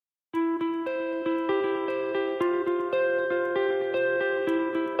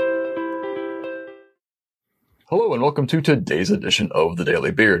Hello and welcome to today's edition of The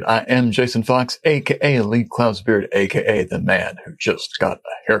Daily Beard. I am Jason Fox, aka Lee Clouds Beard, aka the man who just got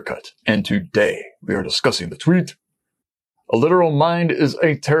a haircut. And today we are discussing the tweet, "A literal mind is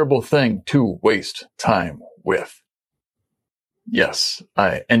a terrible thing to waste time with." Yes,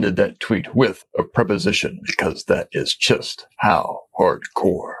 I ended that tweet with a preposition because that is just how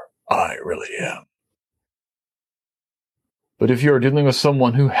hardcore I really am. But if you are dealing with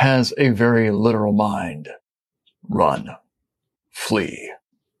someone who has a very literal mind, run. Flee.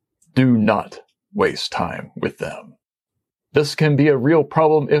 Do not waste time with them. This can be a real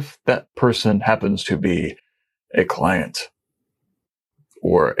problem if that person happens to be a client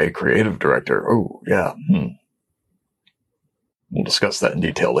or a creative director. Oh, yeah. We'll discuss that in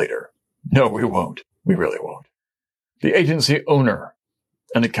detail later. No, we won't. We really won't. The agency owner,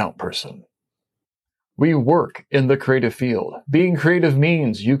 an account person. We work in the creative field. Being creative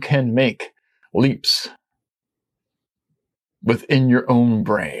means you can make leaps within your own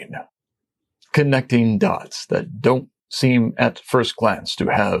brain, connecting dots that don't seem at first glance to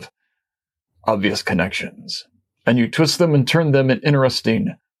have obvious connections. And you twist them and turn them in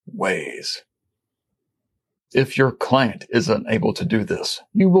interesting ways. If your client is unable to do this,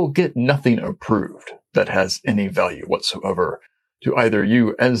 you will get nothing approved that has any value whatsoever to either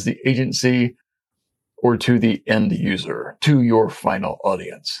you as the agency or to the end user, to your final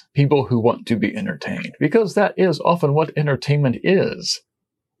audience, people who want to be entertained, because that is often what entertainment is.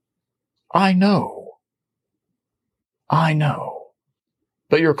 I know.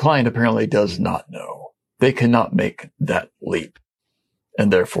 But your client apparently does not know. They cannot make that leap,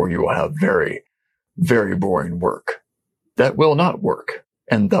 and therefore you will have very, very boring work that will not work,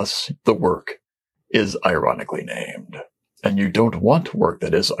 and thus the work is ironically named. And you don't want work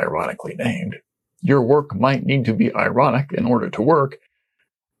that is ironically named. Your work might need to be ironic in order to work,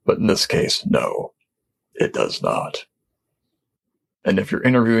 but in this case, no, it does not. And if you're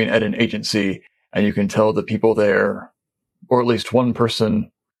interviewing at an agency and you can tell the people there, or at least one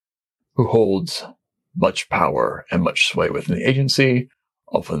person who holds much power and much sway within the agency,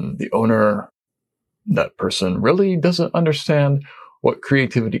 often the owner, that person really doesn't understand what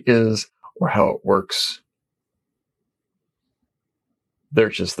creativity is or how it works. They're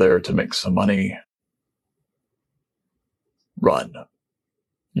just there to make some money. Run.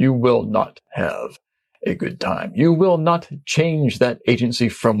 You will not have a good time. You will not change that agency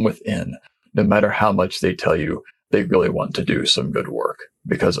from within, no matter how much they tell you they really want to do some good work,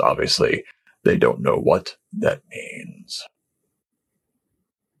 because obviously they don't know what that means.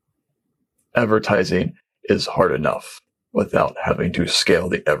 Advertising is hard enough without having to scale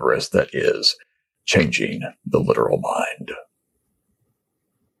the Everest that is changing the literal mind.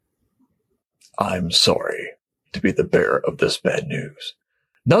 I'm sorry to be the bearer of this bad news.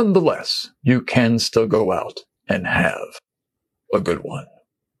 Nonetheless, you can still go out and have a good one.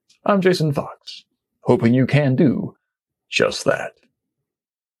 I'm Jason Fox, hoping you can do just that.